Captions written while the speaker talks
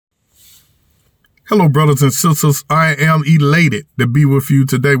Hello, brothers and sisters. I am elated to be with you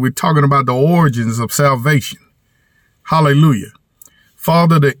today. We're talking about the origins of salvation. Hallelujah.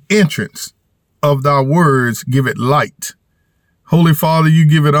 Father, the entrance of thy words give it light. Holy Father, you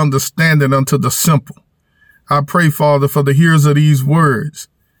give it understanding unto the simple. I pray, Father, for the hearers of these words,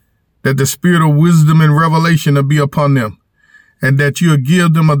 that the spirit of wisdom and revelation will be upon them, and that you'll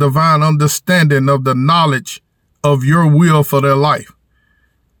give them a divine understanding of the knowledge of your will for their life.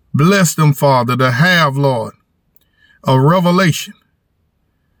 Bless them, Father, to have, Lord, a revelation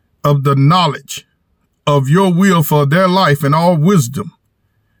of the knowledge of your will for their life and all wisdom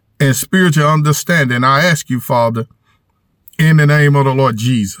and spiritual understanding. I ask you, Father, in the name of the Lord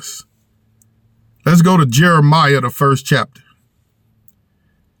Jesus. Let's go to Jeremiah, the 1st chapter.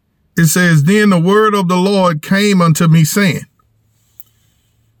 It says, Then the word of the Lord came unto me, saying,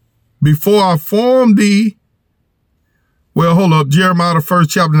 Before I formed thee, Jeremiah, the 1st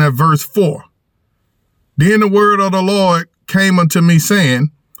chapter, and at verse 4. Then the word of the Lord came unto me,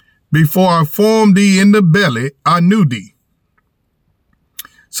 saying, Before I formed thee in the belly, I knew thee.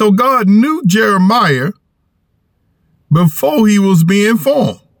 So God knew Jeremiah before he was being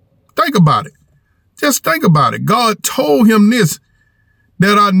formed. Think about it. Just think about it. God told him this,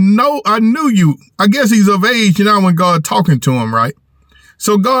 that I knew you. I guess he's of age now when God talking to him, right?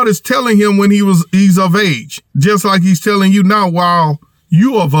 So God is telling him when he's of age, just like he's telling you now while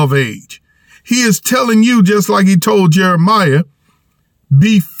you are of age. He is telling you, just like he told Jeremiah,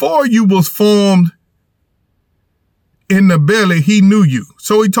 before you was formed in the belly, he knew you.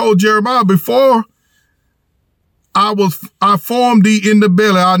 So he told Jeremiah, before I formed thee in the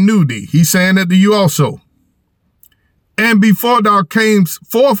belly, I knew thee. He's saying that to you also. And before thou camest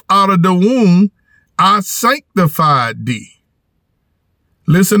forth out of the womb, I sanctified thee.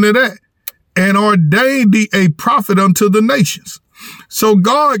 Listen to that. And ordained thee a prophet unto the nations. So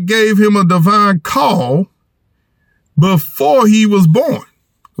God gave him a divine call before he was born,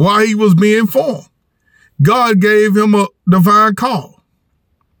 while he was being formed. God gave him a divine call.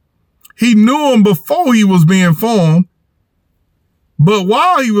 He knew him before he was being formed, but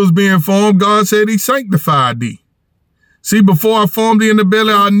while he was being formed, God said he sanctified thee. See, before I formed thee in the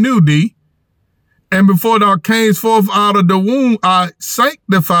belly, I knew thee. And before thou camest forth out of the womb, I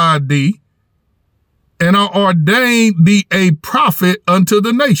sanctified thee, and I ordained thee a prophet unto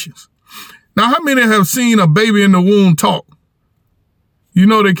the nations. Now, how many have seen a baby in the womb talk? You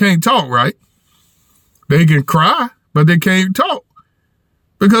know they can't talk, right? They can cry, but they can't talk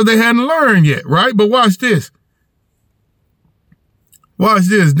because they hadn't learned yet, right? But watch this. Watch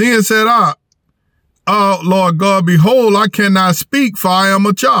this. Then said I, Oh, Lord God, behold, I cannot speak, for I am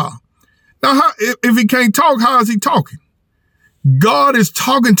a child. Now, if he can't talk, how is he talking? God is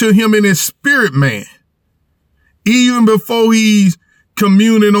talking to him in his spirit, man. Even before he's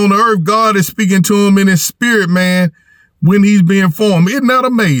communing on the earth, God is speaking to him in his spirit, man, when he's being formed. Isn't that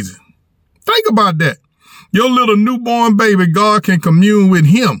amazing? Think about that. Your little newborn baby, God can commune with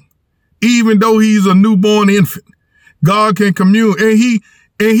him, even though he's a newborn infant. God can commune, and he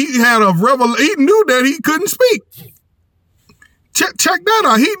had a revelation. He knew that he couldn't speak. Check that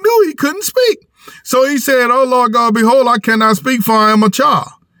out. He knew he couldn't speak. So he said, Oh, Lord God, behold, I cannot speak, for I am a child.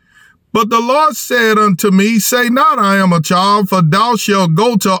 But the Lord said unto me, Say not, I am a child, for thou shalt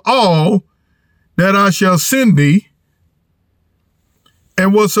go to all that I shall send thee,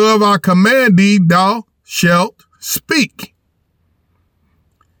 and whatsoever I command thee, thou shalt speak.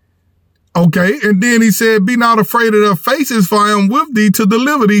 Okay, and then he said, Be not afraid of their faces, for I am with thee to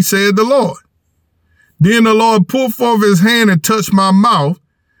deliver thee, said the Lord. Then the Lord put forth his hand and touched my mouth.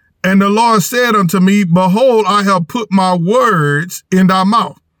 And the Lord said unto me, Behold, I have put my words in thy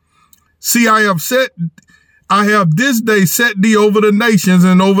mouth. See, I have this day set thee over the nations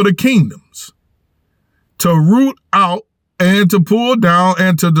and over the kingdoms, to root out and to pull down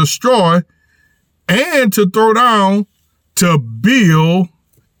and to destroy and to throw down, to build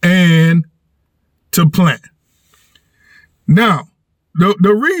and to plant. Now,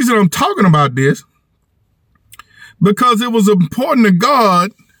 the reason I'm talking about this, because it was important to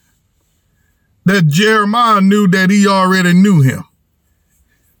God that Jeremiah knew that he already knew him.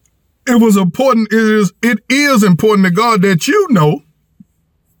 It was important. It is important to God that you know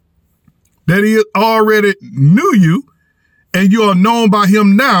that he already knew you and you are known by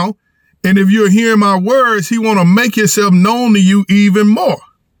him now. And if you're hearing my words, he want to make himself known to you even more.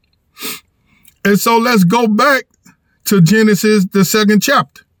 And so let's go back to Genesis, the 2nd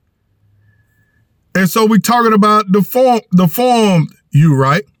chapter. And so we're talking about the formed you,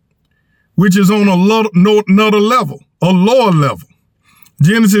 right? Which is on another level, a lower level.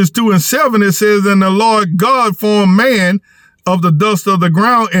 Genesis 2:7, it says, And the Lord God formed man of the dust of the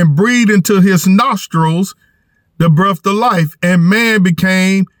ground and breathed into his nostrils the breath of life, and man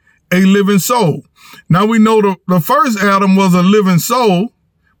became a living soul. Now we know the first Adam was a living soul,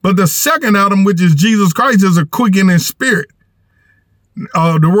 but the second Adam, which is Jesus Christ, is a quickening spirit.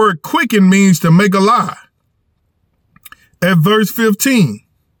 The word quicken means to make alive. At verse 15,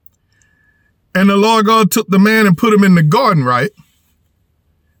 and the Lord God took the man and put him in the garden, right,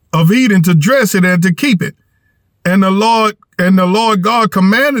 of Eden, to dress it and to keep it. And the Lord God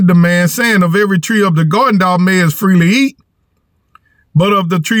commanded the man, saying, of every tree of the garden thou mayest freely eat, but of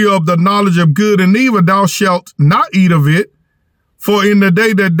the tree of the knowledge of good and evil thou shalt not eat of it, for in the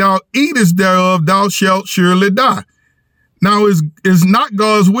day that thou eatest thereof thou shalt surely die. Now is not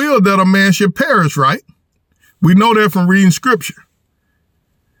God's will that a man should perish, right? We know that from reading scripture.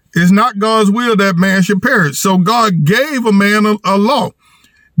 It's not God's will that man should perish. So God gave a man a law.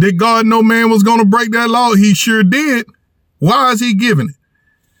 Did God know man was going to break that law? He sure did. Why is he giving it?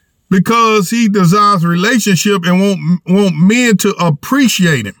 Because he desires relationship and want men to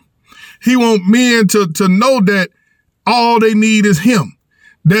appreciate him. He want men to know that all they need is him.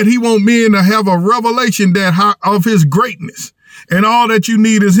 That he want men to have a revelation of his greatness. And all that you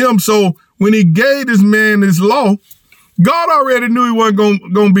need is him. So when he gave this man his law, God already knew he wasn't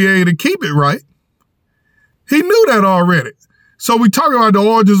going to be able to keep it, right? He knew that already. So we talk about the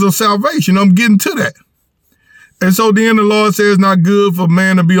origins of salvation. I'm getting to that. And so then the Lord says it's not good for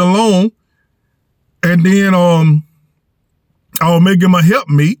man to be alone. And then I'll make him a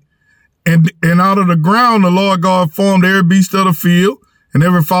helpmeet. And out of the ground, the Lord God formed every beast of the field and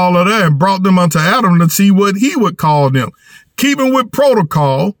every fowl of that and brought them unto Adam to see what he would call them. Keeping with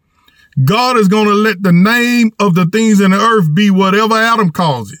protocol, God is going to let the name of the things in the earth be whatever Adam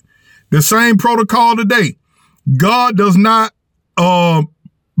calls it. The same protocol today. God does not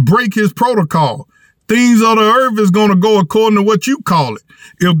break his protocol. Things of the earth is going to go according to what you call it.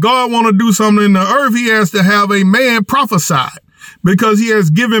 If God want to do something in the earth, he has to have a man prophesied, because he has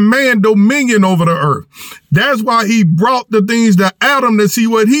given man dominion over the earth. That's why he brought the things to Adam to see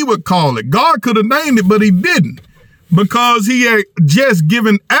what he would call it. God could have named it, but he didn't, because he had just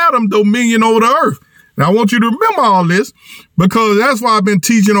given Adam dominion over the earth. Now, I want you to remember all this, because that's why I've been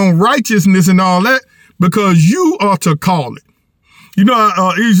teaching on righteousness and all that, because you are to call it. You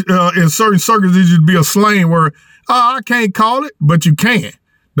know, in certain circles, there should be a slang where, I can't call it, but you can.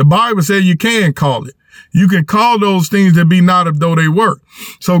 The Bible says you can call it. You can call those things that be not as though they were.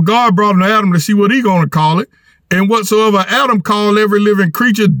 So God brought him to Adam to see what he going to call it. And whatsoever Adam called every living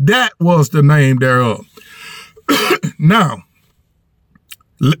creature, that was the name thereof. Now,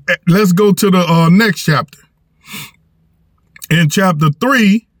 let's go to the next chapter. In chapter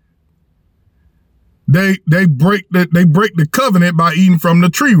 3, they break the covenant by eating from the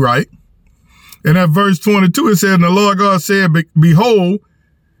tree, right? And at verse 22, it said, and the Lord God said, behold,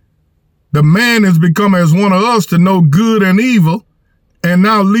 the man has become as one of us to know good and evil. And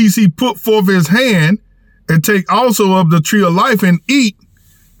now lest he put forth his hand and take also of the tree of life and eat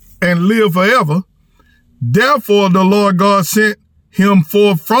and live forever. Therefore, the Lord God sent him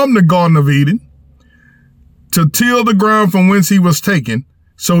forth from the Garden of Eden to till the ground from whence he was taken.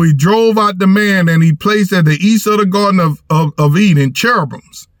 So he drove out the man, and he placed at the east of the Garden of Eden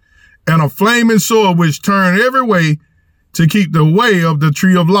cherubims and a flaming sword which turned every way to keep the way of the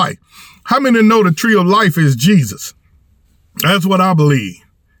tree of life. How many know the tree of life is Jesus? That's what I believe.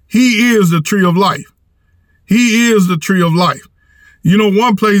 He is the tree of life. He is the tree of life. You know,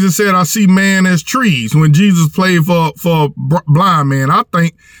 one place it said, I see man as trees when Jesus played for blind man. I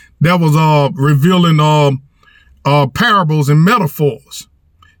think that was revealing parables and metaphors.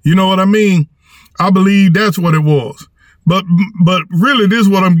 You know what I mean? I believe that's what it was. But really, this is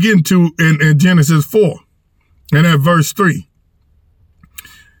what I'm getting to in Genesis 4 and at verse 3.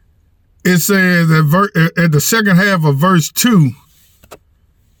 It says at the second half of verse 2,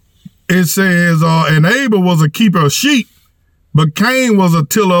 it says, and Abel was a keeper of sheep, but Cain was a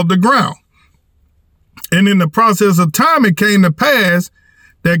tiller of the ground. And in the process of time, it came to pass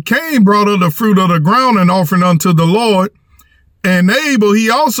that Cain brought of the fruit of the ground and offering unto the Lord. And Abel, he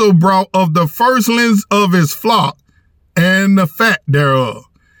also brought of the firstlings of his flock and the fat thereof.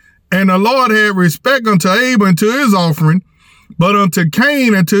 And the Lord had respect unto Abel and to his offering, but unto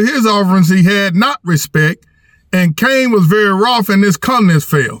Cain and to his offerings he had not respect. And Cain was very wroth, and his countenance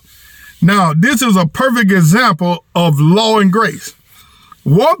fell. Now, this is a perfect example of law and grace.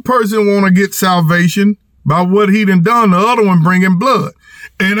 One person want to get salvation by what he done, the other one bringing blood.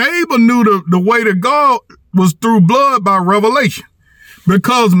 And Abel knew the way to God was through blood by revelation.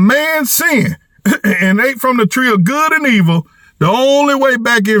 Because man sinned and ate from the tree of good and evil, the only way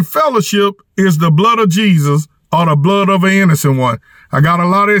back in fellowship is the blood of Jesus or the blood of an innocent one? I got a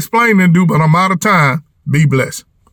lot of explaining to do, but I'm out of time. Be blessed.